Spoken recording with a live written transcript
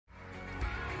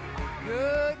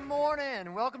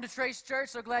morning. Welcome to Trace Church.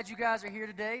 So glad you guys are here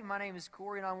today. My name is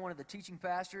Corey, and I'm one of the teaching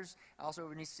pastors. I also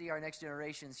oversee our next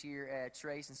generations here at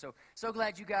Trace. And so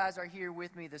glad you guys are here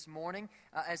with me this morning.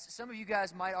 As some of you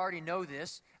guys might already know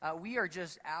this, we are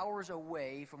just hours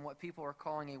away from what people are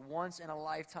calling a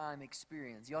once-in-a-lifetime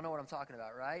experience. Y'all know what I'm talking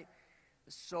about, right?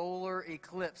 The solar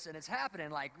eclipse, and it's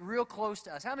happening like real close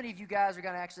to us. How many of you guys are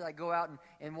going to actually like go out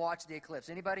and watch the eclipse?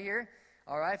 Anybody here?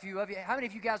 All right, a few of you. How many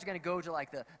of you guys are going to go to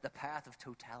like the path of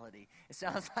totality? It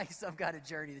sounds like some kind of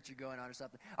journey that you're going on or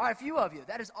something. All right, a few of you.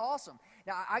 That is awesome.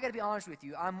 Now, I got to be honest with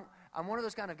you. I'm one of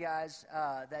those kind of guys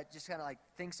that just kind of like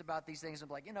thinks about these things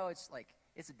and I'm like, it's like,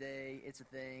 it's a day, it's a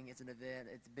thing, it's an event,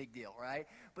 it's a big deal, right?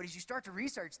 But as you start to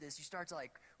research this, you start to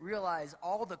like realize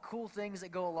all the cool things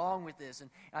that go along with this. And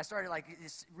I started like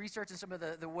researching some of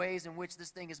the ways in which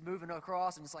this thing is moving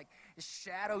across, and it's like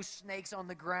shadow snakes on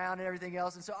the ground and everything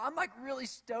else. And so I'm like really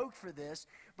stoked for this,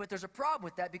 but there's a problem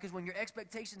with that because when your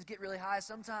expectations get really high,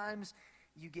 sometimes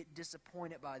you get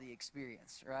disappointed by the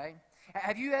experience, right?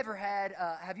 Have you ever had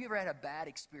a bad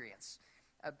experience?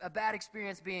 A bad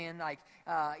experience being like,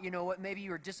 maybe you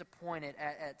were disappointed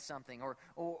at something,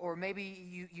 or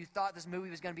maybe you thought this movie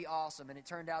was going to be awesome and it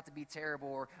turned out to be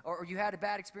terrible, or you had a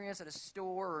bad experience at a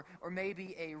store or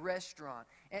maybe a restaurant.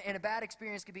 And a bad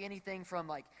experience could be anything from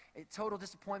like a total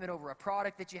disappointment over a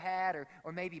product that you had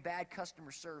or maybe bad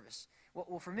customer service.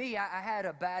 Well, for me, I had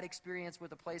a bad experience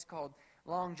with a place called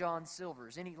Long John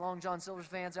Silver's. Any Long John Silver's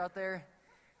fans out there?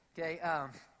 Okay,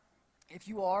 if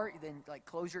you are, then like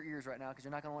close your ears right now because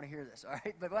you're not going to want to hear this, all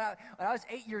right? But when I was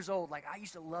 8 years old, like I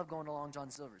used to love going to Long John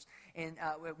Silver's. And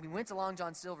we went to Long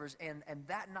John Silver's, and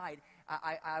that night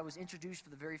I was introduced for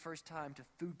the very first time to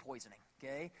food poisoning,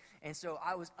 okay? And so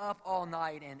I was up all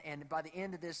night, and by the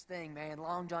end of this thing, man,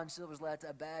 Long John Silver's left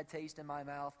a bad taste in my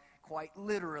mouth, quite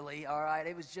literally, all right?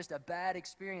 It was just a bad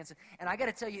experience. And I got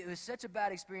to tell you, it was such a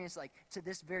bad experience, like to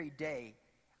this very day,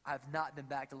 I've not been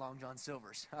back to Long John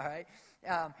Silver's, all right?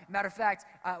 Matter of fact,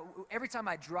 every time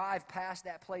I drive past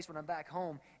that place when I'm back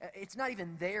home, it's not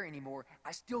even there anymore.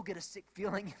 I still get a sick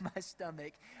feeling in my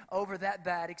stomach over that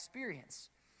bad experience.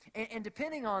 And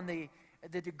depending on the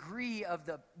degree of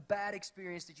the bad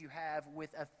experience that you have with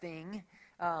a thing,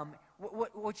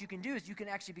 what you can do is you can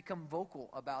actually become vocal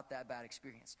about that bad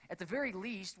experience. At the very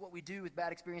least, what we do with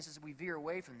bad experiences is we veer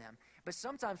away from them. But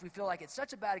sometimes we feel like it's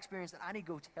such a bad experience that I need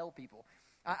to go tell people.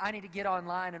 I need to get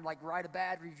online and like write a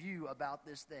bad review about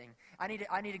this thing. I need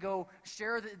to go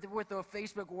share with the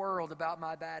Facebook world about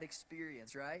my bad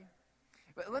experience, right?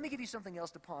 But let me give you something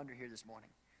else to ponder here this morning.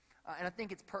 And I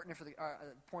think it's pertinent for the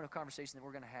point of conversation that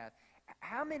we're going to have.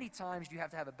 How many times do you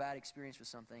have to have a bad experience with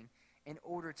something in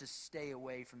order to stay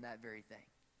away from that very thing?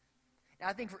 Now,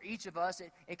 I think for each of us,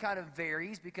 it kind of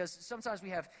varies because sometimes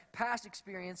we have past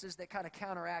experiences that kind of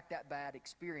counteract that bad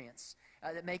experience,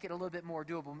 that make it a little bit more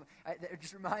doable. It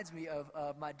just reminds me of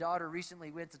my daughter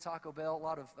recently went to Taco Bell, a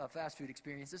lot of fast food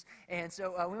experiences. And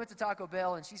so we went to Taco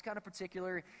Bell, and she's kind of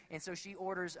particular, and so she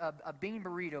orders a bean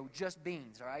burrito, just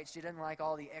beans, all right? She doesn't like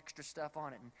all the extra stuff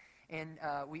on it. And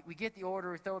we get the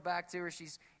order, we throw it back to her.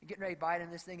 She's getting ready to bite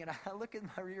in this thing, and I look in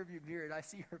my rearview mirror, and I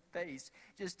see her face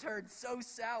just turn so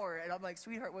sour. And I'm like,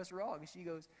 sweetheart, what's wrong? And she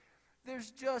goes,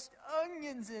 there's just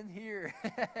onions in here.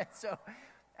 So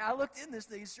I looked in this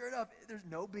thing, sure enough, there's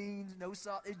no beans, no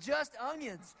salt, it's just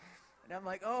onions. And I'm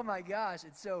like, oh, my gosh.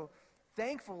 And so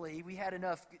thankfully, we had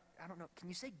enough, I don't know, can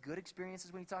you say good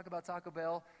experiences when you talk about Taco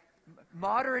Bell?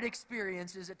 Moderate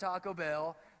experiences at Taco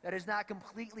Bell that has not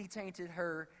completely tainted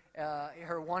her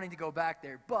wanting to go back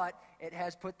there, but it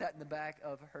has put that in the back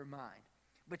of her mind.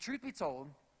 But truth be told,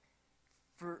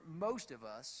 for most of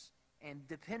us, and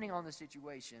depending on the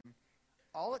situation,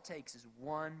 all it takes is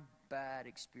one bad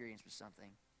experience with something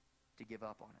to give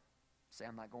up on it. Say,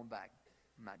 I'm not going back.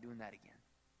 I'm not doing that again.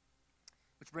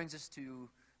 Which brings us to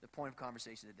the point of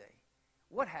conversation today.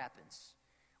 What happens?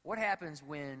 What happens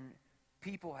when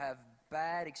people have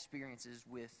bad experiences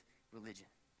with religion?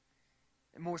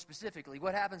 And more specifically,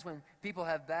 what happens when people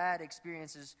have bad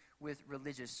experiences with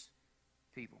religious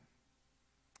people?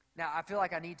 Now, I feel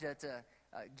like I need to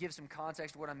give some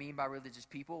context to what I mean by religious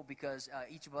people because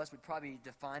each of us would probably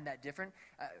define that different.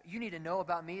 You need to know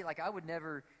about me, like I would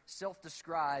never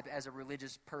self-describe as a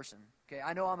religious person. Okay,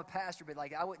 I know I'm a pastor, but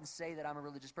like I wouldn't say that I'm a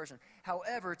religious person.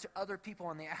 However, to other people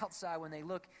on the outside, when they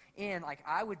look in, like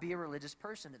I would be a religious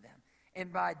person to them.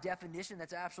 And by definition,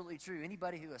 that's absolutely true.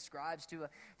 Anybody who ascribes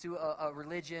to a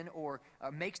religion or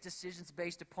makes decisions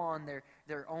based upon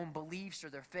their own beliefs or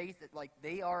their faith, that like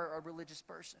they are a religious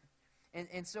person.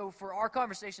 And so for our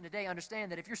conversation today,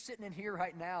 understand that if you're sitting in here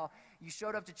right now, you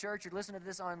showed up to church, you're listening to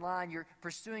this online, you're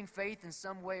pursuing faith in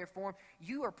some way or form,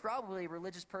 you are probably a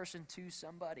religious person to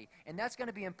somebody. And that's going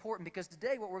to be important because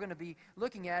today what we're going to be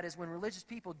looking at is when religious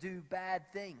people do bad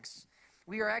things.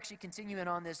 We are actually continuing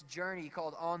on this journey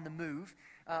called On the Move,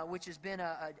 which has been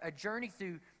a journey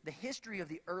through the history of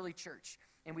the early church.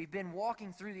 And we've been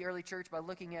walking through the early church by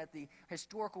looking at the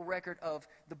historical record of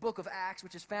the book of Acts,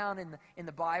 which is found in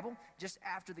the Bible just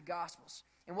after the Gospels.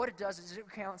 And what it does is it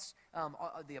recounts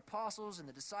the apostles and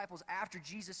the disciples after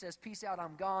Jesus says, "Peace out,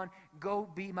 I'm gone, go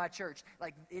be my church."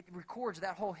 Like, it records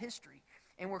that whole history.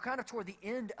 And we're kind of toward the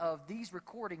end of these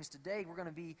recordings today. We're going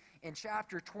to be in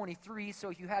chapter 23. So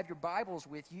if you have your Bibles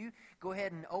with you, go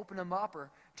ahead and open them up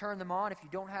or turn them on. If you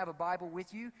don't have a Bible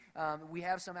with you, we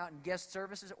have some out in guest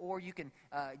services, or you can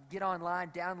get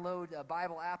online, download a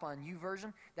Bible app on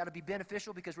YouVersion. That'll be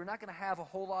beneficial because we're not going to have a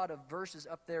whole lot of verses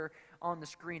up there on the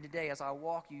screen today as I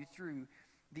walk you through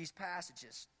these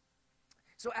passages.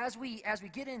 So as we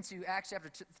get into Acts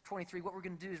chapter 23, what we're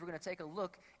going to do is we're going to take a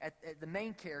look at the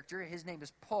main character. His name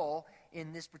is Paul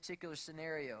in this particular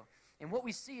scenario. And what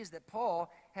we see is that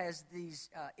Paul has these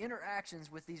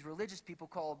interactions with these religious people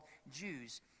called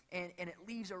Jews. And it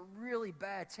leaves a really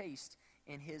bad taste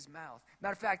in his mouth.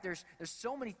 Matter of fact, there's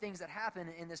so many things that happen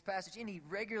in this passage. Any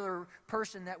regular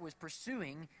person that was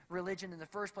pursuing religion in the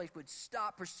first place would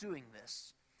stop pursuing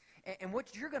this. And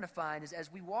what you're going to find is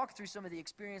as we walk through some of the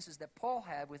experiences that Paul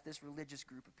had with this religious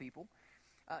group of people,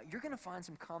 you're going to find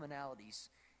some commonalities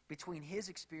between his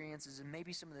experiences and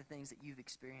maybe some of the things that you've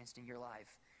experienced in your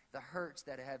life, the hurts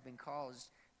that have been caused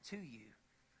to you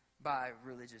by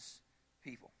religious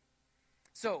people.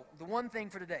 So the one thing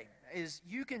for today is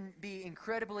you can be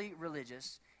incredibly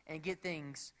religious and get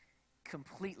things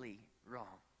completely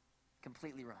wrong.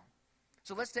 Completely wrong.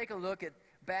 So let's take a look at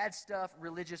bad stuff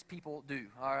religious people do,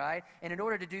 all right? And in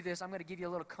order to do this, I'm going to give you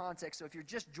a little context. So if you're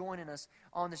just joining us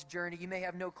on this journey, you may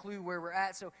have no clue where we're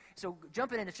at. So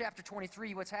jumping into chapter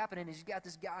 23, what's happening is you've got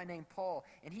this guy named Paul,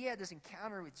 and he had this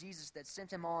encounter with Jesus that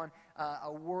sent him on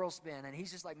a whirl spin. And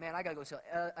he's just like, man, I got to go tell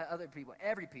other people,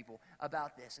 every people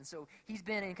about this. And so he's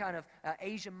been in kind of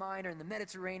Asia Minor and the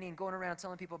Mediterranean, going around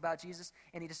telling people about Jesus.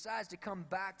 And he decides to come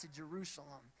back to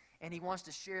Jerusalem, and he wants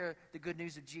to share the good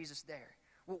news of Jesus there.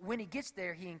 Well, when he gets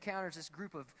there, he encounters this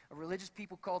group of religious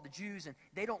people called the Jews, and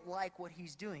they don't like what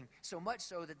he's doing, so much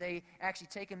so that they actually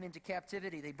take him into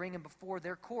captivity. They bring him before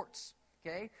their courts,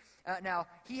 okay? Now,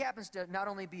 he happens to not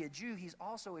only be a Jew, he's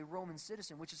also a Roman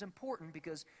citizen, which is important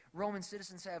because Roman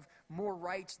citizens have more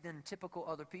rights than typical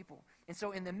other people. And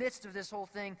so in the midst of this whole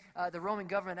thing, the Roman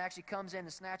government actually comes in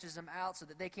and snatches him out so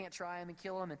that they can't try him and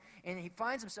kill him, and he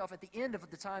finds himself at the end of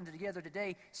the time together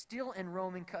today still in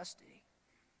Roman custody.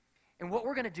 And what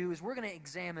we're going to do is we're going to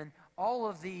examine all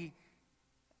of the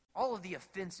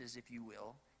offenses, if you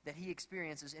will, that he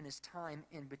experiences in his time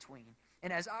in between.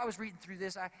 And as I was reading through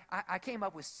this, I came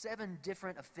up with 7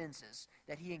 different offenses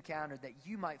that he encountered that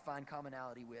you might find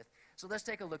commonality with. So let's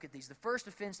take a look at these. The first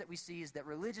offense that we see is that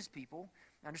religious people,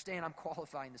 understand I'm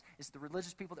qualifying this, it's the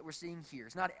religious people that we're seeing here.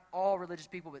 It's not all religious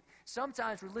people, but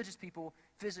sometimes religious people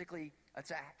physically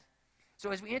attack. So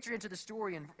as we enter into the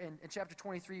story in chapter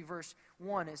 23, verse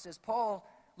 1, it says, Paul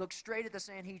looked straight at the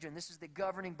Sanhedrin. This is the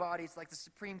governing body. It's like the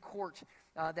Supreme Court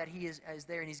that he is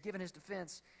there, and he's given his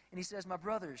defense. And he says, "My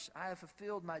brothers, I have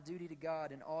fulfilled my duty to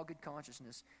God in all good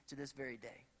consciousness to this very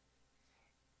day."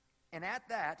 And at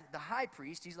that, the high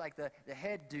priest, he's like the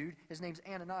head dude, his name's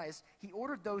Ananias, he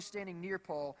ordered those standing near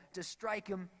Paul to strike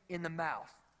him in the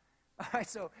mouth. All right,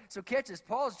 so catch this.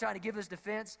 Paul's trying to give his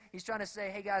defense. He's trying to say,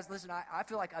 hey, guys, listen, I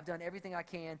feel like I've done everything I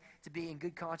can to be in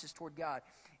good conscience toward God.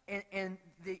 And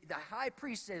the high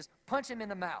priest says, punch him in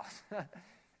the mouth.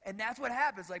 And that's what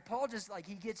happens. Like, Paul just, like,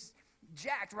 he gets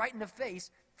jacked right in the face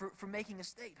for making a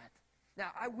statement.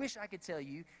 Now, I wish I could tell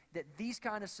you that these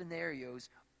kind of scenarios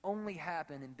only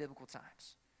happen in biblical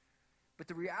times. But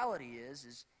the reality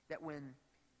is that when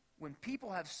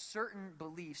people have certain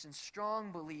beliefs and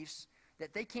strong beliefs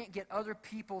that they can't get other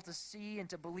people to see and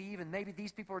to believe, and maybe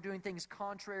these people are doing things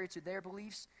contrary to their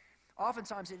beliefs,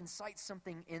 oftentimes it incites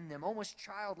something in them, almost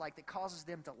childlike, that causes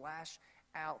them to lash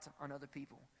out on other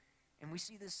people. And we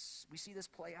see this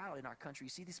play out in our country. We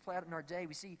see this play out in our day.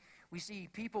 We see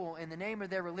people in the name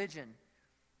of their religion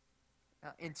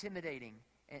intimidating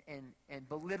and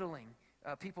belittling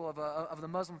people of the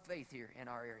Muslim faith here in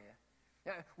our area.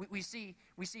 We see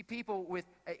people with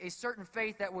a certain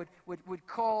faith that would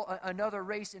call another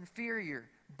race inferior,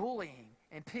 bullying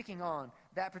and picking on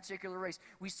that particular race.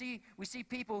 We see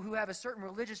people who have a certain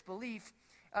religious belief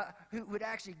who would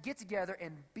actually get together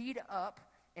and beat up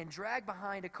and drag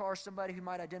behind a car somebody who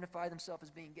might identify themselves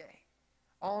as being gay,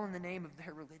 all in the name of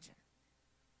their religion.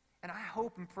 And I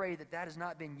hope and pray that that has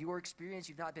not been your experience.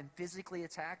 You've not been physically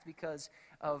attacked because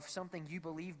of something you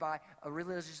believe by a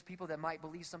religious people that might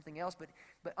believe something else.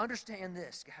 But understand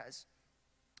this, guys.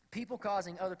 People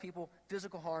causing other people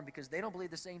physical harm because they don't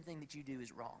believe the same thing that you do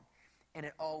is wrong. And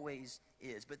it always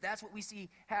is. But that's what we see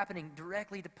happening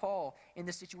directly to Paul in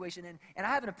this situation. And I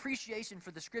have an appreciation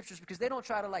for the Scriptures because they don't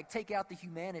try to take out the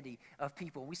humanity of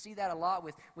people. We see that a lot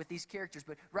with these characters.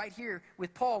 But right here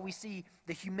with Paul, we see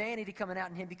the humanity coming out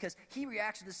in him because he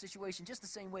reacts to this situation just the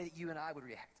same way that you and I would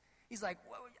react. He's like,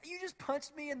 well, you just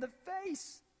punched me in the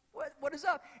face. What is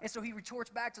up? And so he retorts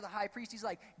back to the high priest. He's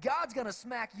like, God's going to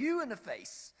smack you in the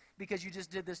face because you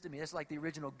just did this to me. That's like the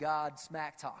original God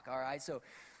smack talk, all right? So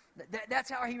that's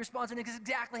how he responds, and it's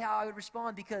exactly how I would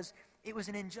respond because it was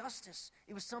an injustice.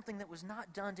 It was something that was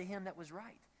not done to him that was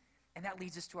right. And that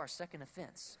leads us to our second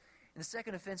offense. And the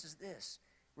second offense is this.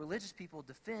 Religious people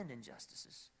defend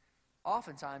injustices,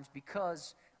 oftentimes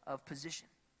because of position.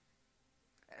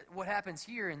 What happens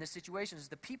here in this situation is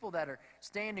the people that are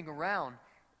standing around,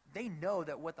 they know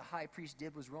that what the high priest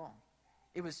did was wrong.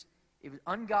 It was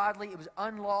ungodly. It was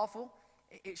unlawful.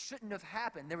 It shouldn't have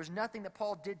happened. There was nothing that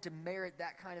Paul did to merit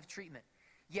that kind of treatment.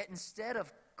 Yet instead of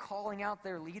calling out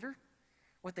their leader,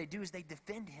 what they do is they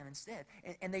defend him instead.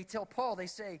 And they tell Paul, they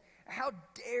say, how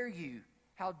dare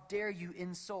you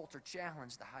insult or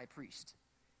challenge the high priest?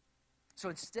 So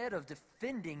instead of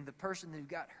defending the person who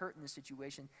got hurt in the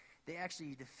situation, they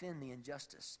actually defend the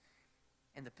injustice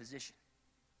and the position.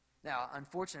 Now,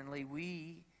 unfortunately,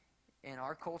 we, in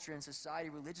our culture and society,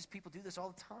 religious people do this all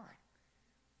the time.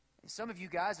 Some of you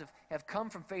guys have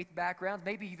come from faith backgrounds.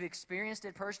 Maybe you've experienced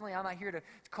it personally. I'm not here to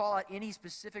call out any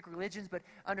specific religions, but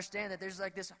understand that there's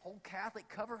this whole Catholic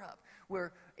cover-up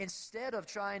where instead of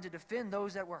trying to defend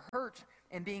those that were hurt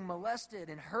and being molested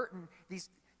and hurting these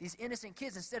innocent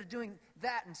kids, instead of doing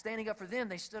that and standing up for them,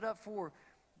 they stood up for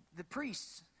the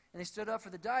priests and they stood up for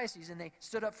the diocese and they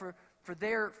stood up for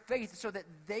their faith so that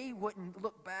they wouldn't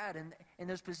look bad and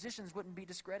those positions wouldn't be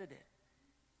discredited.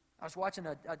 I was watching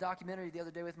a documentary the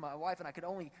other day with my wife, and I could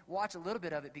only watch a little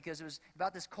bit of it because it was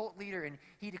about this cult leader, and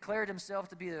he declared himself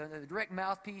to be the direct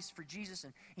mouthpiece for Jesus,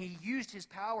 and he used his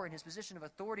power and his position of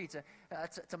authority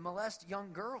to molest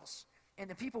young girls. And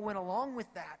the people went along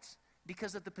with that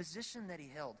because of the position that he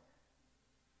held.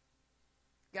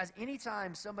 Guys,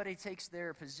 anytime somebody takes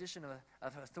their position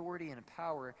of authority and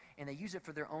power and they use it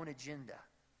for their own agenda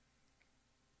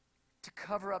to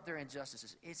cover up their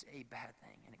injustices, it's a bad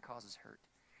thing, and it causes hurt.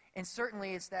 And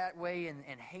certainly it's that way in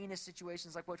heinous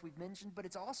situations like what we've mentioned, but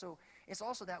it's also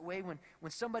that way when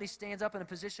somebody stands up in a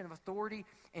position of authority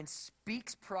and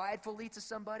speaks pridefully to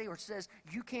somebody or says,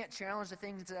 you can't challenge the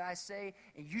things that I say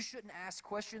and you shouldn't ask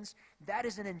questions. That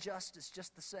is an injustice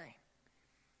just the same.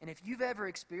 And if you've ever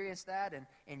experienced that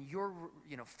in your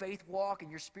faith walk and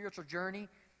your spiritual journey,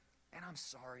 and I'm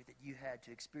sorry that you had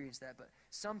to experience that, but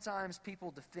sometimes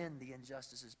people defend the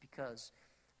injustices because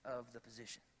of the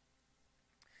position.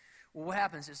 Well, what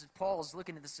happens is Paul is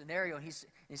looking at the scenario and he's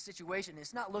in a situation,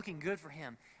 it's not looking good for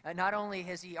him. Not only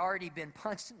has he already been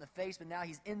punched in the face, but now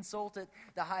he's insulted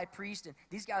the high priest, and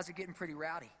these guys are getting pretty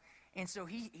rowdy. And so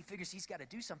he figures he's got to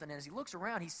do something. And as he looks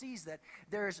around, he sees that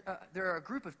there are a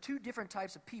group of two different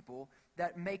types of people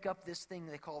that make up this thing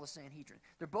they call the Sanhedrin.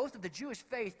 They're both of the Jewish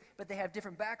faith, but they have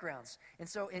different backgrounds. And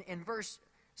so in verse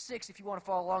 6, if you want to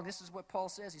follow along, this is what Paul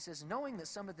says. He says, knowing that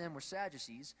some of them were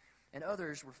Sadducees and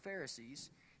others were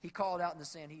Pharisees, he called out in the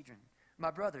Sanhedrin, my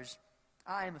brothers,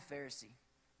 I am a Pharisee,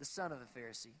 the son of a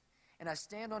Pharisee, and I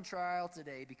stand on trial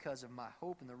today because of my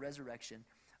hope in the resurrection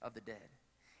of the dead.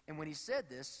 And when he said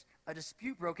this, a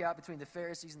dispute broke out between the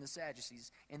Pharisees and the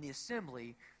Sadducees, and the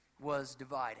assembly was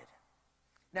divided.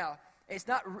 Now, it's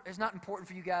not important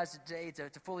for you guys today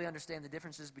to fully understand the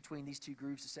differences between these two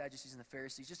groups, the Sadducees and the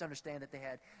Pharisees. Just understand that they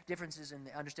had differences in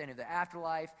the understanding of the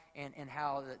afterlife and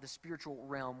how the spiritual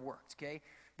realm worked, okay?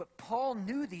 But Paul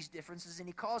knew these differences, and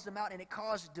he calls them out, and it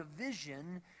caused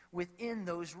division within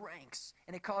those ranks.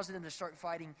 And it caused them to start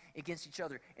fighting against each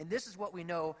other. And this is what we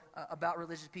know about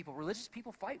religious people. Religious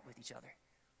people fight with each other.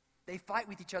 They fight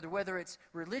with each other, whether it's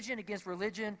religion against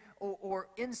religion or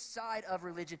inside of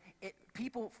religion.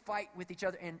 People fight with each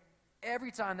other, and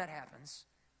every time that happens,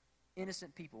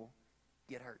 innocent people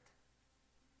get hurt.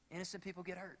 Innocent people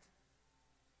get hurt.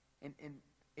 And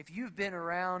if you've been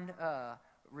around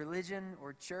religion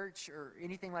or church or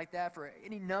anything like that for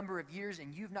any number of years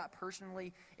and you've not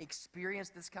personally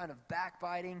experienced this kind of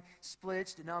backbiting,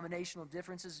 splits, denominational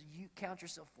differences, you count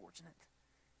yourself fortunate.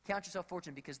 Count yourself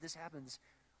fortunate because this happens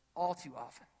all too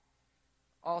often.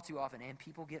 all too often, and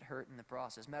people get hurt in the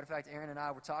process. Matter of fact, Aaron and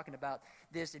I were talking about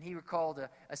this, and he recalled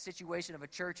a situation of a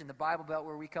church in the Bible Belt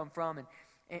where we come from, and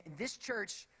this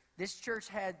church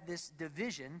had this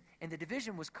division, and the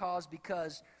division was caused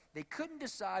because they couldn't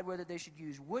decide whether they should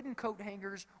use wooden coat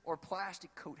hangers or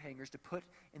plastic coat hangers to put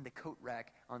in the coat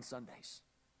rack on Sundays.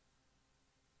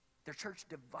 Their church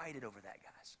divided over that,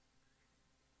 guys.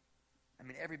 I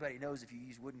mean, everybody knows if you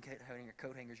use wooden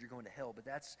coat hangers, you're going to hell, but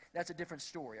that's a different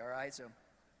story, all right? So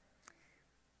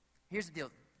here's the deal.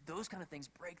 Those kind of things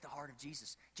break the heart of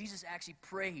Jesus. Jesus actually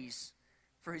prays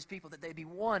for his people that they be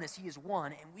one as he is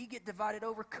one, and we get divided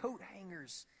over coat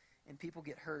hangers, and people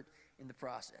get hurt in the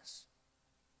process.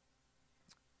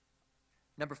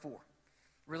 Number 4,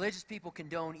 religious people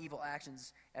condone evil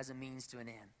actions as a means to an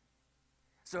end.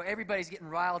 So everybody's getting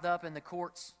riled up in the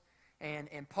courts,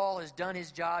 and Paul has done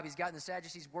his job. He's gotten the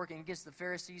Sadducees working against the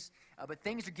Pharisees, but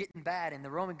things are getting bad, and the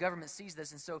Roman government sees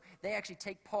this, and so they actually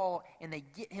take Paul and they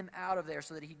get him out of there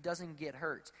so that he doesn't get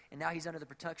hurt, and now he's under the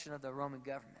protection of the Roman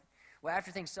government. Well,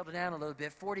 after things settle down a little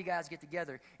bit, 40 guys get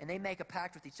together, and they make a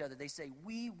pact with each other. They say,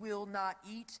 we will not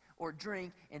eat or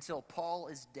drink until Paul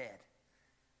is dead.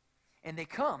 And they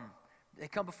come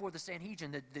before the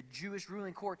Sanhedrin, the Jewish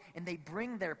ruling court, and they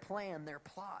bring their plan, their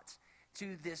plot,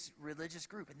 to this religious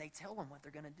group, and they tell them what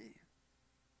they're going to do.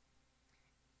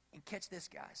 And catch this,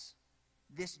 guys.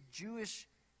 This Jewish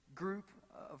group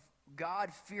of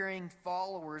God-fearing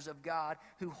followers of God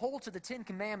who hold to the 10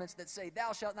 Commandments that say,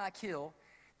 thou shalt not kill,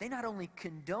 they not only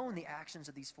condone the actions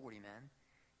of these 40 men,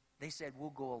 they said,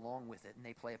 we'll go along with it, and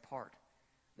they play a part.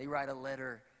 They write a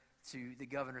letter to the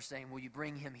governor saying, will you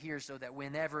bring him here so that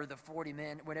whenever they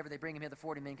bring him here, the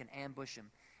 40 men can ambush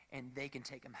him and they can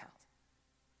take him out.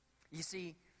 You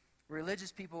see,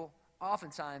 religious people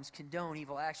oftentimes condone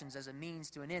evil actions as a means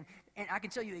to an end. And I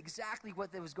can tell you exactly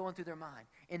what was going through their mind.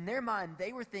 In their mind,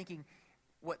 they were thinking,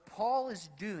 what Paul is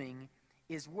doing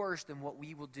is worse than what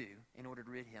we will do in order to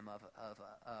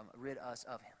rid us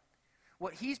of him.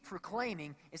 What he's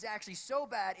proclaiming is actually so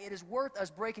bad, it is worth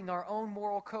us breaking our own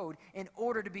moral code in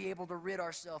order to be able to rid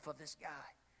ourselves of this guy.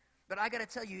 But I got to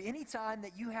tell you, anytime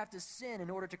that you have to sin in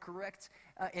order to correct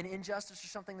an injustice or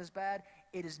something that's bad,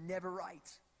 it is never right.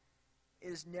 It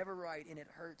is never right, and it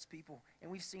hurts people.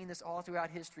 And we've seen this all throughout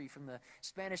history, from the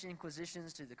Spanish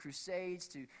Inquisitions to the Crusades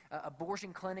to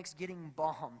abortion clinics getting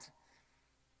bombed.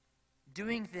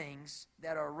 Doing things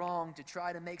that are wrong to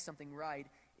try to make something right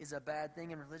is a bad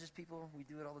thing, and religious people, we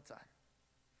do it all the time.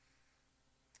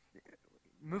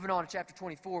 Moving on to chapter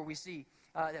 24, we see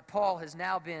that Paul has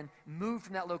now been moved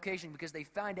from that location because they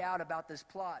find out about this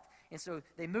plot. And so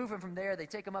they move him from there, they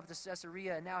take him up to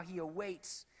Caesarea, and now he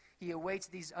awaits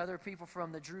these other people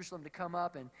from the Jerusalem to come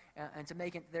up and to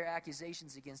make their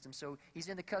accusations against him. So he's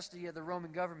in the custody of the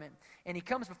Roman government, and he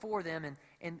comes before them,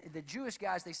 and the Jewish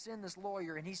guys, they send this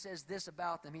lawyer, and he says this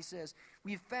about them. He says,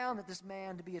 we've found that this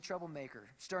man to be a troublemaker,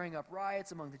 stirring up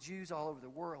riots among the Jews all over the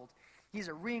world. He's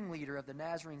a ringleader of the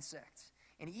Nazarene sect,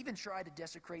 and he even tried to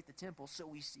desecrate the temple, so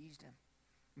we seized him.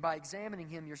 By examining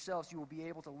him yourselves, you will be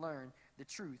able to learn the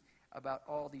truth about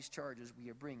all these charges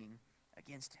we are bringing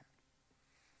against him.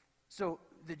 So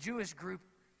the Jewish group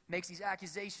makes these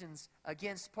accusations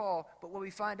against Paul, but what we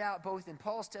find out both in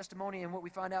Paul's testimony and what we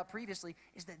find out previously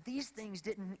is that these things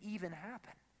didn't even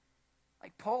happen.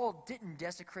 Like, Paul didn't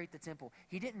desecrate the temple.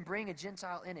 He didn't bring a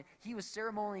Gentile in it. He was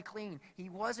ceremonially clean. He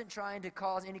wasn't trying to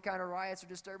cause any kind of riots or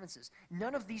disturbances.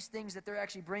 None of these things that they're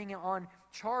actually bringing on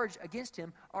charge against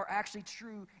him are actually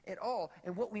true at all.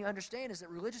 And what we understand is that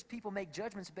religious people make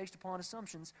judgments based upon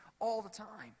assumptions all the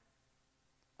time.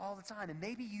 All the time. And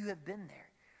maybe you have been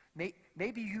there.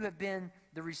 Maybe you have been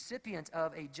the recipient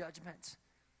of a judgment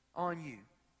on you,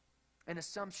 an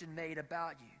assumption made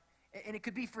about you. And it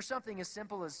could be for something as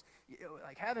simple as,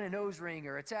 like having a nose ring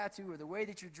or a tattoo or the way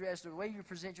that you're dressed or the way you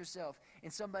present yourself,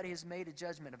 and somebody has made a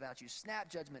judgment about you, snap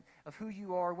judgment of who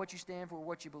you are, what you stand for,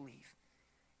 what you believe.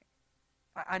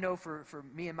 I know for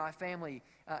me and my family,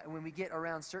 when we get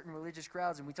around certain religious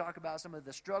crowds and we talk about some of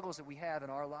the struggles that we have in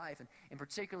our life, and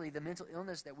particularly the mental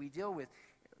illness that we deal with,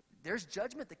 there's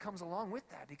judgment that comes along with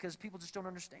that because people just don't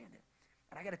understand it.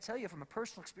 And I got to tell you, from a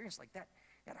personal experience like that,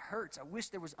 that hurts. I wish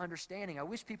there was understanding. I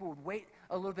wish people would wait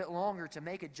a little bit longer to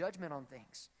make a judgment on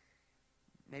things.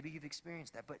 Maybe you've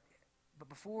experienced that. But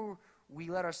before we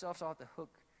let ourselves off the hook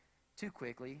too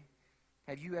quickly,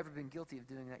 have you ever been guilty of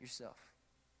doing that yourself?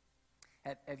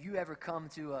 Have you ever come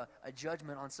to a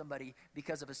judgment on somebody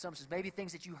because of assumptions? Maybe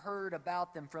things that you heard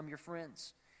about them from your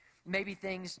friends. Maybe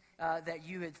things that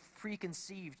you had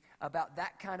preconceived about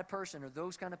that kind of person or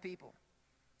those kind of people.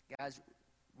 Guys,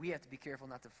 we have to be careful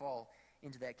not to fall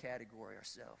into that category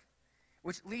ourselves.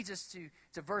 Which leads us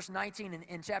to verse 19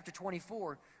 in chapter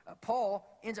 24. Paul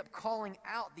ends up calling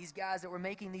out these guys that were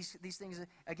making these things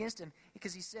against him,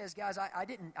 because he says, guys, I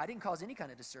didn't cause any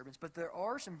kind of disturbance, but there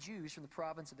are some Jews from the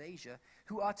province of Asia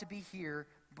who ought to be here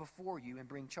before you and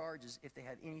bring charges if they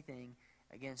have anything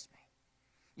against me.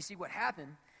 You see, what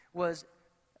happened was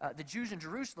the Jews in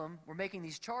Jerusalem were making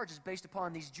these charges based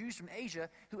upon these Jews from Asia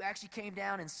who actually came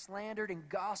down and slandered and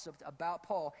gossiped about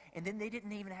Paul, and then they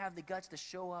didn't even have the guts to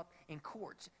show up in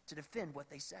court to defend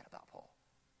what they said about Paul.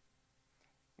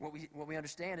 What we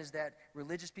understand is that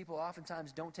religious people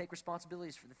oftentimes don't take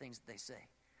responsibilities for the things that they say.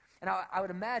 And I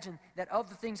would imagine that of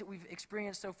the things that we've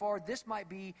experienced so far, this might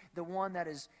be the one that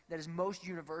is most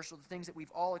universal, the things that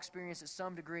we've all experienced at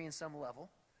some degree and some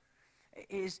level.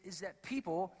 Is that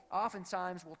people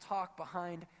oftentimes will talk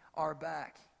behind our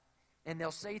back, and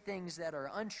they'll say things that are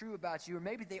untrue about you, or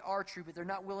maybe they are true, but they're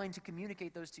not willing to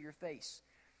communicate those to your face.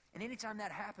 And anytime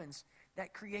that happens,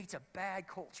 that creates a bad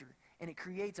culture, and it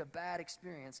creates a bad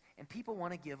experience, and people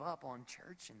want to give up on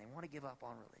church, and they want to give up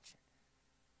on religion.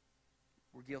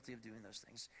 We're guilty of doing those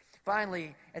things.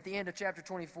 Finally, at the end of chapter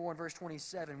 24 and verse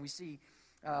 27, we see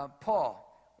Paul.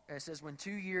 It says, when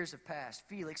 2 years have passed,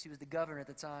 Felix, who was the governor at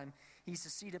the time, he's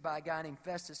succeeded by a guy named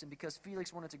Festus, and because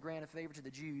Felix wanted to grant a favor to the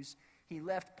Jews, he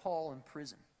left Paul in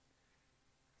prison.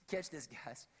 Catch this,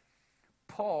 guys.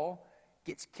 Paul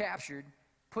gets captured,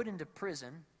 put into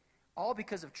prison, all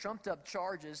because of trumped-up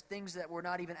charges, things that were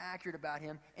not even accurate about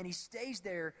him, and he stays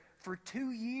there for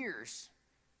 2 years.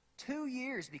 2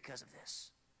 years because of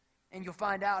this. And you'll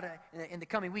find out in the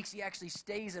coming weeks, he actually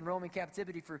stays in Roman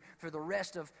captivity for the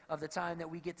rest of the time that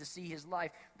we get to see his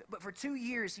life. But for 2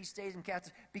 years, he stays in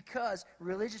captivity because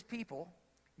religious people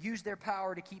use their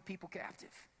power to keep people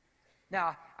captive.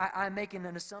 Now, I'm making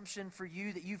an assumption for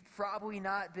you that you've probably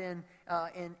not been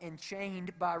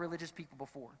enchained by religious people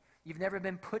before. You've never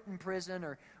been put in prison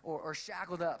or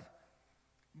shackled up.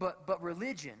 But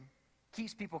religion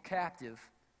keeps people captive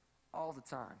all the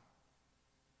time.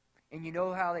 And you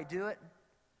know how they do it?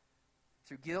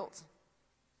 Through guilt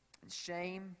and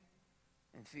shame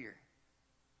and fear.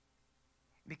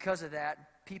 Because of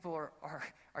that, people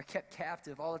are kept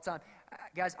captive all the time.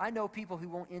 Guys, I know people who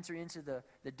won't enter into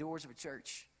the doors of a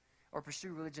church or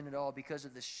pursue religion at all because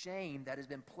of the shame that has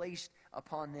been placed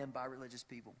upon them by religious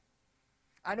people.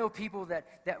 I know people that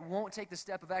won't take the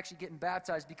step of actually getting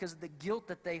baptized because of the guilt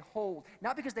that they hold.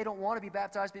 Not because they don't want to be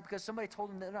baptized, but because somebody told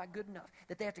them they're not good enough,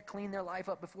 that they have to clean their life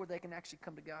up before they can actually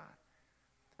come to God.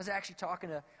 I was actually talking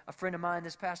to a friend of mine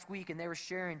this past week, and they were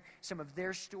sharing some of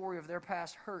their story of their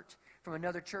past hurt from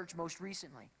another church most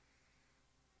recently.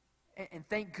 And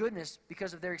thank goodness,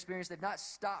 because of their experience, they've not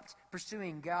stopped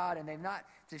pursuing God, and they've not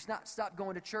stopped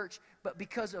going to church, but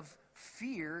because of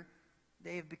fear,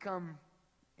 they have become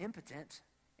impotent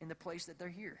in the place that they're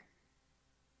here.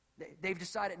 They've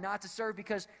decided not to serve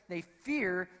because they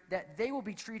fear that they will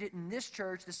be treated in this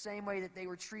church the same way that they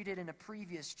were treated in a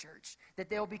previous church, that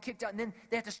they'll be kicked out, and then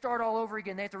they have to start all over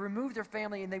again. They have to remove their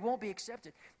family, and they won't be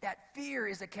accepted. That fear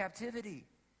is a captivity.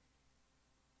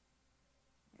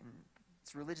 And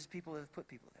it's religious people that have put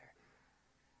people there.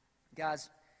 Guys,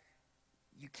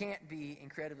 you can be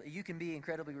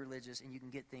incredibly religious, and you can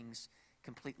get things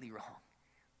completely wrong.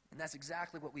 And that's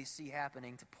exactly what we see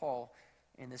happening to Paul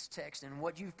in this text and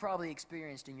what you've probably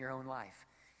experienced in your own life.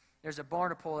 There's a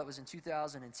Barna poll that was in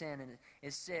 2010, and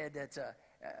it said that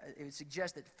it would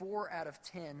suggest that 4 out of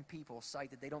 10 people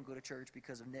cite that they don't go to church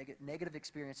because of negative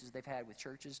experiences they've had with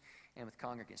churches and with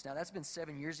congregants. Now, that's been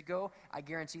 7 years ago. I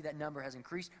guarantee that number has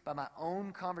increased. By my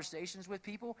own conversations with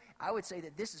people, I would say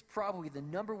that this is probably the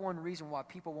number one reason why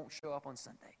people won't show up on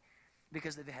Sunday,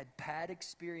 because they've had bad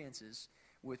experiences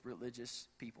with religious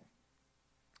people.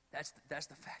 That's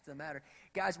the fact of the matter.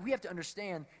 Guys, we have to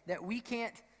understand that we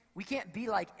can't be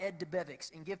like Ed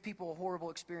DeBevics and give people a horrible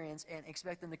experience and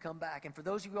expect them to come back. And for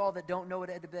those of you all that don't know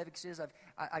what Ed DeBevics is,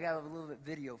 I got a little bit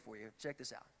video for you. Check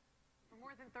this out. For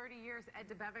more than 30 years, Ed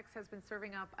DeBevics has been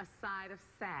serving up a side of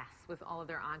sass with all of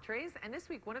their entrees. And this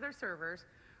week, one of their servers,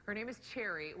 her name is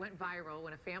Cherry, went viral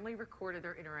when a family recorded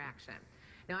their interaction.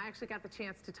 Now, I actually got the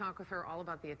chance to talk with her all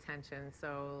about the attention,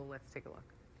 so let's take a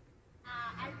look.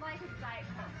 I'd like a Diet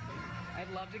Coke, please.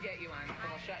 I'd love to get you one, but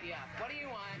I'll shut you up. What do you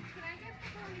want? Can I get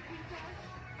 40 pizza?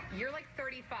 You're like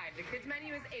 35. The kids'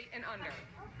 menu is 8 and under.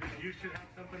 You should have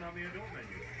something on the adult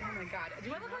menu. Oh, my God.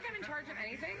 Do I look like I'm in charge of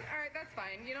anything? All right, that's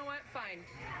fine. You know what? Fine.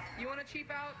 You want to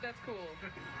cheap out? That's cool.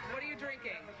 What are you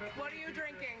drinking? What are you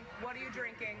drinking? What are you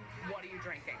drinking? What are you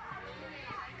drinking?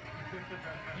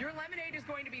 Your lemonade is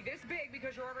going to be this big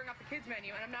because you're ordering off the kids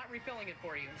menu, and I'm not refilling it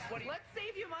for you. Let's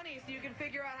save you money so you can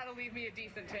figure out how to leave me a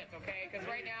decent tip, okay? Because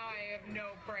right now I have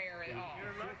no prayer at all.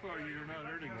 So far, you're not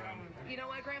earning one. You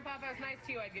know what, Grandpa? If I was nice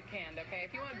to you, I'd get canned, okay?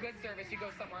 If you want good service, you go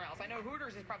somewhere else. I know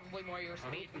Hooters is probably more your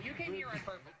speed, but you came here on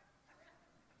purpose.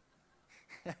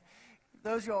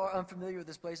 Those of you are unfamiliar with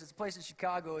this place, it's a place in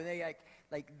Chicago, and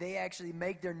they actually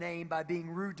make their name by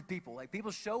being rude to people. Like, people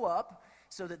show up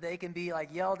so that they can be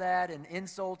yelled at and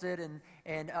insulted, and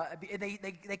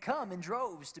they come in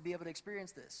droves to be able to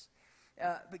experience this.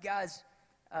 But guys,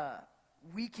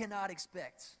 we cannot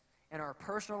expect in our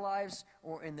personal lives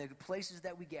or in the places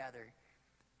that we gather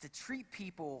to treat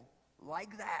people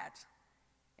like that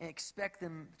and expect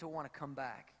them to want to come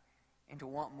back and to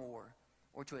want more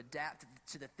or to adapt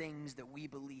to the things that we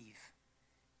believe.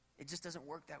 It just doesn't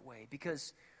work that way,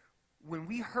 because when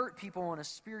we hurt people on a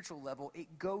spiritual level,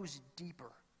 it goes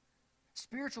deeper.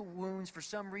 Spiritual wounds, for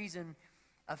some reason,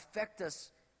 affect us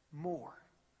more.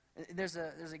 There's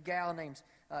a gal named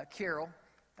Carol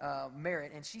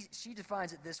Merritt, and she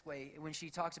defines it this way when she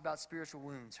talks about spiritual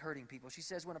wounds hurting people. She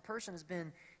says, when a person has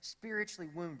been spiritually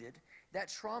wounded, that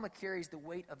trauma carries the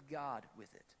weight of God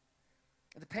with it.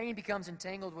 The pain becomes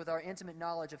entangled with our intimate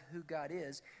knowledge of who God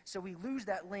is, so we lose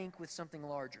that link with something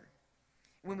larger.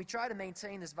 When we try to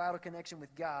maintain this vital connection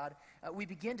with God, we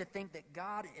begin to think that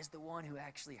God is the one who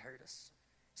actually hurt us.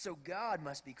 So God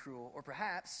must be cruel, or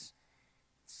perhaps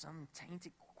some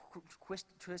tainted,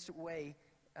 twisted way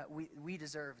we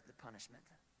deserve the punishment.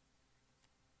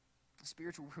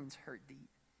 Spiritual wounds hurt deep.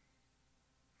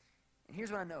 And here's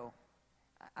what I know.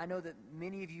 I know that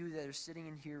many of you that are sitting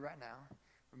in here right now,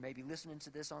 or maybe listening to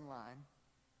this online,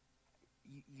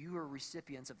 you are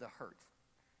recipients of the hurt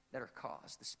that are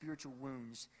caused, the spiritual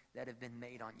wounds that have been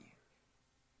made on you.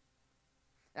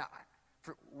 Now,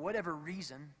 for whatever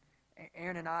reason,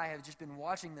 Aaron and I have just been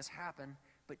watching this happen,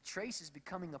 but Trace is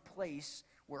becoming a place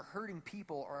where hurting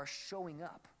people are showing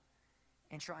up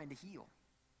and trying to heal.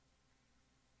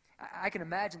 I can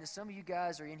imagine that some of you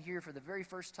guys are in here for the very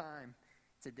first time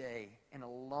today in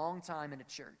a long time in a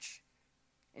church.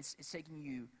 It's taking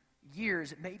you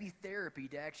years, maybe therapy,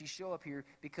 to actually show up here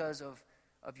because of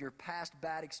your past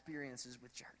bad experiences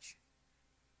with church.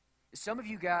 Some of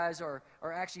you guys are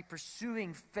actually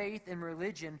pursuing faith and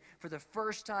religion for the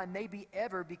first time, maybe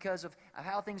ever, because of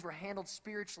how things were handled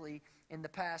spiritually in the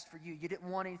past for you. You didn't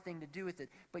want anything to do with it,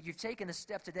 but you've taken a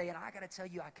step today, and I got to tell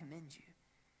you, I commend you.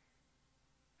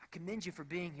 I commend you for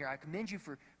being here. I commend you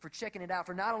for checking it out,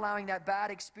 for not allowing that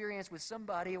bad experience with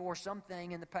somebody or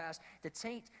something in the past to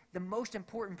taint the most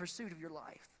important pursuit of your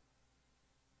life.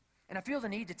 And I feel the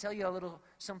need to tell you a little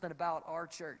something about our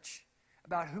church,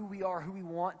 about who we are, who we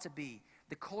want to be,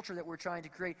 the culture that we're trying to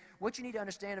create. What you need to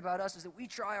understand about us is that we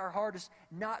try our hardest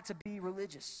not to be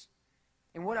religious.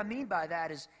 And what I mean by that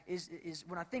is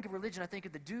when I think of religion, I think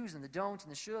of the do's and the don'ts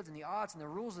and the shoulds and the oughts and the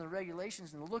rules and the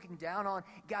regulations and the looking down on.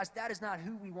 Guys, that is not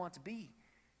who we want to be.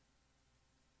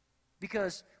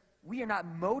 Because we are not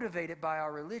motivated by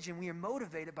our religion. We are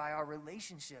motivated by our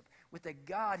relationship with a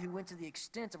God who went to the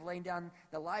extent of laying down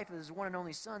the life of his one and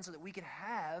only Son so that we could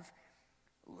have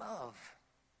love.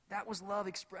 That was love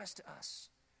expressed to us.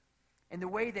 And the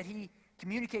way that he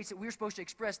communicates that we're supposed to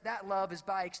express that love is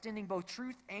by extending both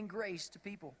truth and grace to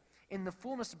people in the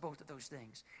fullness of both of those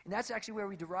things. And that's actually where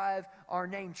we derive our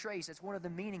name, Trace. That's one of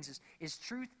the meanings is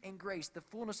truth and grace, the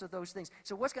fullness of those things.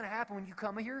 So what's going to happen when you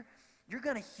come here? You're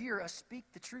going to hear us speak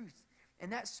the truth.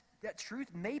 And that truth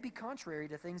may be contrary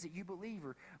to things that you believe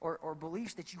or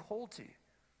beliefs that you hold to.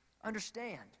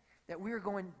 Understand that we are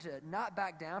going to not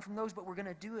back down from those, but we're going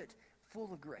to do it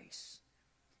full of grace.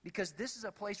 Because this is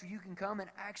a place where you can come and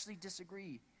actually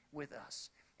disagree with us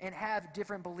and have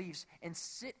different beliefs and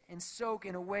sit and soak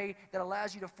in a way that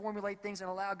allows you to formulate things and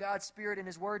allow God's Spirit and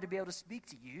his Word to be able to speak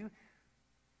to you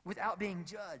without being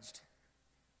judged.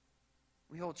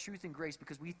 We hold truth and grace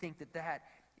because we think that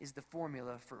is the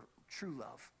formula for true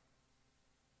love.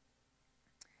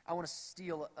 I want to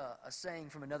steal a saying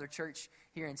from another church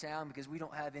here in town because we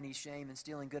don't have any shame in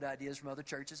stealing good ideas from other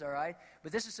churches, all right?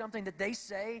 But this is something that they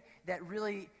say that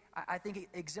really, I think it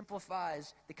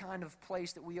exemplifies the kind of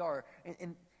place that we are.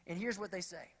 And here's what they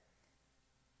say.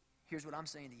 Here's what I'm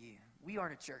saying to you. We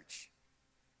aren't a church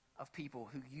of people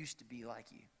who used to be like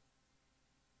you.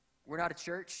 We're not a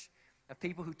church of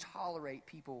people who tolerate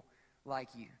people like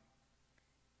you.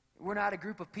 We're not a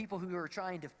group of people who are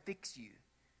trying to fix you.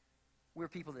 We're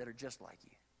people that are just like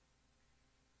you.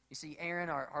 You see, Aaron,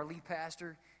 our lead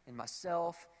pastor, and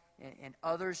myself, and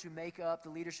others who make up the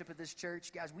leadership of this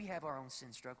church, guys, we have our own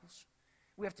sin struggles.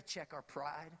 We have to check our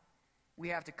pride. We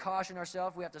have to caution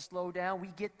ourselves. We have to slow down. We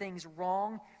get things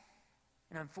wrong.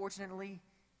 And unfortunately,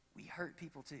 we hurt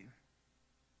people too.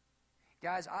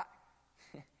 Guys,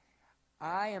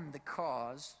 I am the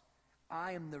cause,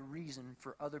 I am the reason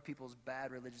for other people's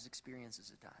bad religious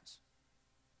experiences at times.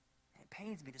 And it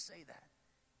pains me to say that.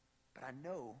 But I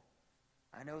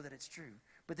know that it's true.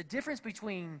 But the difference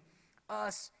between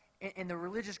us and the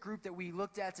religious group that we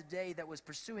looked at today that was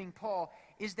pursuing Paul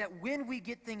is that when we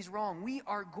get things wrong, we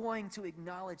are going to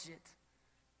acknowledge it.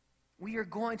 We are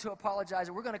going to apologize,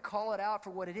 and we're going to call it out for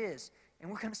what it is,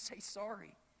 and we're going to say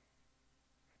sorry.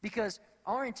 Because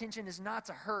our intention is not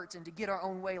to hurt and to get our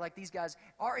own way like these guys.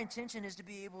 Our intention is to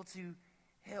be able to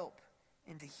help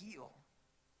and to heal.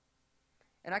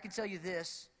 And I can tell you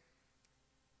this,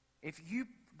 if you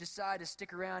decide to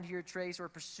stick around here at Trace or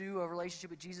pursue a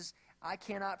relationship with Jesus, I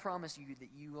cannot promise you that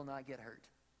you will not get hurt.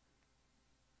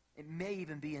 It may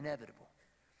even be inevitable.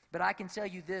 But I can tell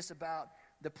you this about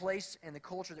the place and the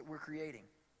culture that we're creating.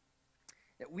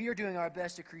 That we are doing our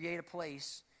best to create a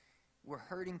place where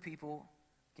hurting people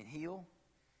can heal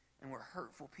and where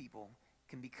hurtful people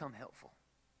can become helpful.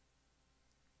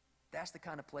 That's the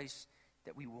kind of place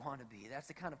that we want to be. That's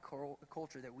the kind of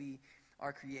culture that we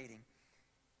are creating.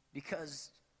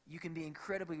 Because you can be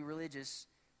incredibly religious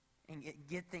and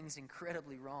get things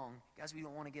incredibly wrong. Guys, we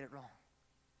don't want to get it wrong.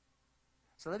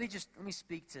 So let me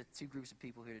speak to two groups of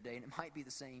people here today, and it might be the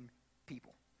same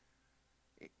people.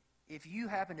 If you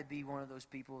happen to be one of those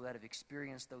people that have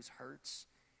experienced those hurts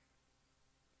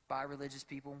by religious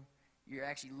people, you're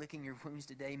actually licking your wounds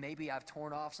today. Maybe I've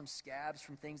torn off some scabs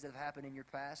from things that have happened in your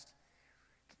past.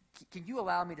 Can you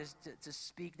allow me to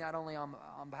speak not only on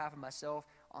behalf of myself,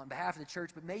 on behalf of the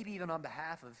church, but maybe even on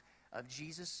behalf of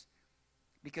Jesus?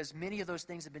 Because many of those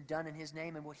things have been done in his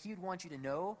name, and what he would want you to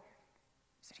know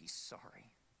is that he's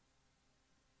sorry.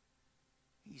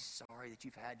 He's sorry that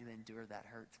you've had to endure that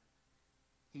hurt.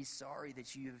 He's sorry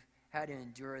that you've had to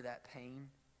endure that pain.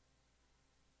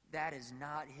 That is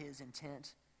not his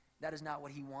intent. That is not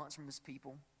what he wants from his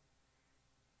people.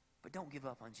 But don't give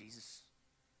up on Jesus.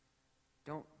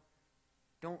 Don't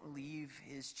leave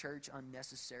his church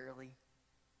unnecessarily.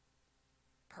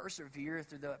 Persevere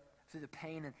through the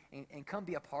pain and come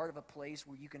be a part of a place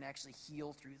where you can actually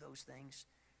heal through those things.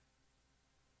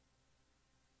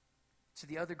 To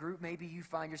the other group, maybe you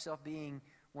find yourself being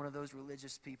one of those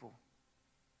religious people.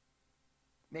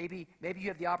 Maybe you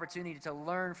have the opportunity to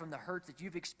learn from the hurt that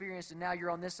you've experienced, and now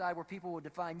you're on this side where people will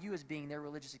define you as being their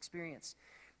religious experience.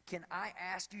 Can I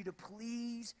ask you to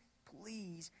please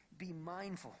be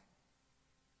mindful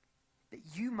that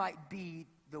you might be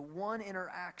the one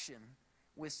interaction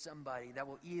with somebody that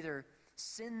will either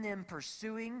send them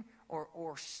pursuing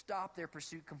or stop their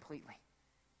pursuit completely.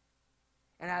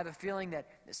 And I have a feeling that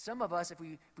some of us, if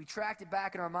we tracked it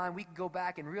back in our mind, we can go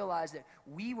back and realize that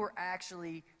we were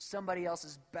actually somebody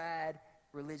else's bad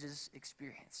religious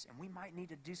experience. And we might need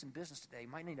to do some business today.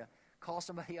 We might need to call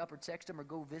somebody up or text them or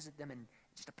go visit them and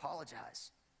just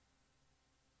apologize.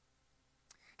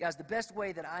 Guys, the best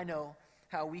way that I know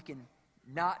how we can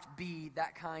not be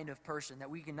that kind of person, that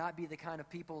we can not be the kind of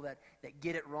people that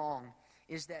get it wrong,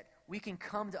 is that we can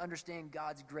come to understand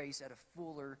God's grace at a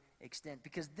fuller extent.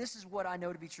 Because this is what I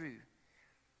know to be true.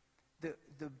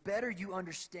 The better you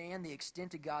understand the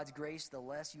extent of God's grace, the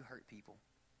less you hurt people.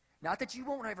 Not that you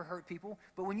won't ever hurt people,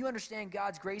 but when you understand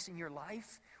God's grace in your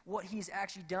life, what he's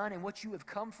actually done and what you have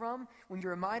come from, when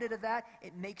you're reminded of that,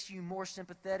 it makes you more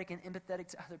sympathetic and empathetic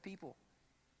to other people.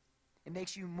 It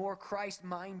makes you more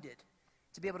Christ-minded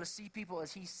to be able to see people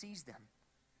as he sees them.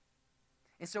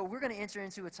 And so we're going to enter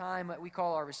into a time that we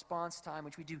call our response time,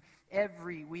 which we do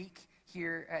every week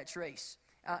here at Trace.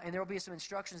 And there will be some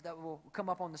instructions that will come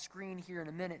up on the screen here in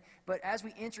a minute. But as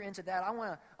we enter into that, I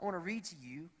want to read to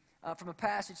you from a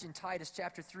passage in Titus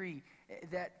chapter 3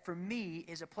 that for me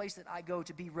is a place that I go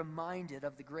to be reminded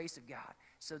of the grace of God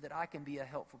so that I can be a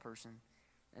helpful person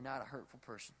and not a hurtful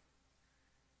person.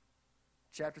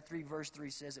 Chapter 3 verse 3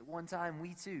 says, "At one time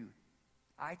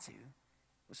I too,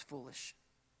 was foolish,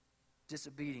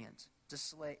 disobedient,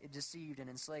 deceived and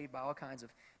enslaved by all kinds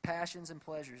of passions and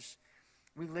pleasures.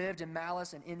 We lived in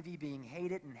malice and envy, being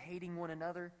hated and hating one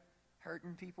another,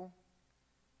 hurting people.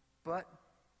 But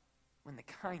when the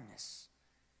kindness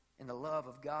and the love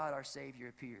of God our Savior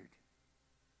appeared,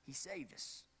 he saved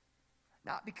us,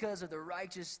 not because of the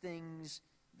righteous things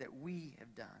that we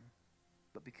have done,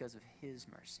 but because of his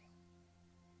mercy."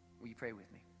 Will you pray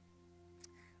with me?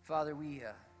 Father, we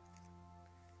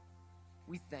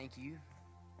thank you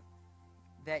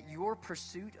that your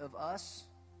pursuit of us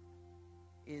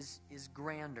is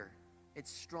grander,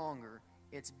 it's stronger,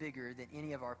 it's bigger than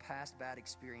any of our past bad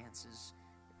experiences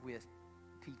with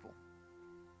people.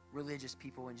 religious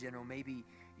people in general, maybe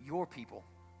your people.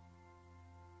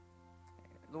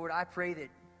 Lord, I pray that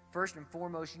first and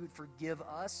foremost you would forgive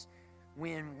us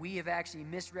when we have actually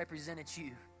misrepresented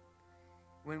you,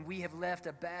 when we have left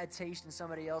a bad taste in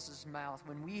somebody else's mouth,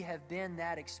 when we have been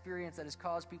that experience that has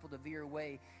caused people to veer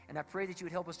away. And I pray that you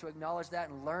would help us to acknowledge that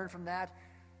and learn from that,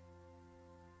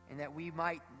 and that we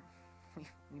might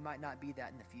not be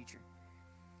that in the future.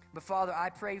 But Father, I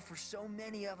pray for so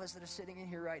many of us that are sitting in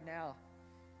here right now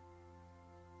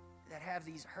that have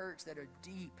these hurts that are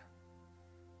deep,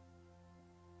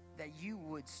 that you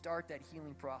would start that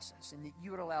healing process, and that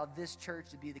you would allow this church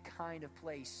to be the kind of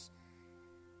place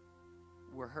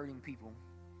where hurting people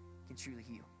can truly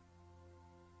heal.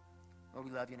 Lord,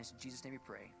 we love you, and it's in Jesus' name we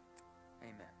pray.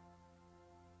 Amen.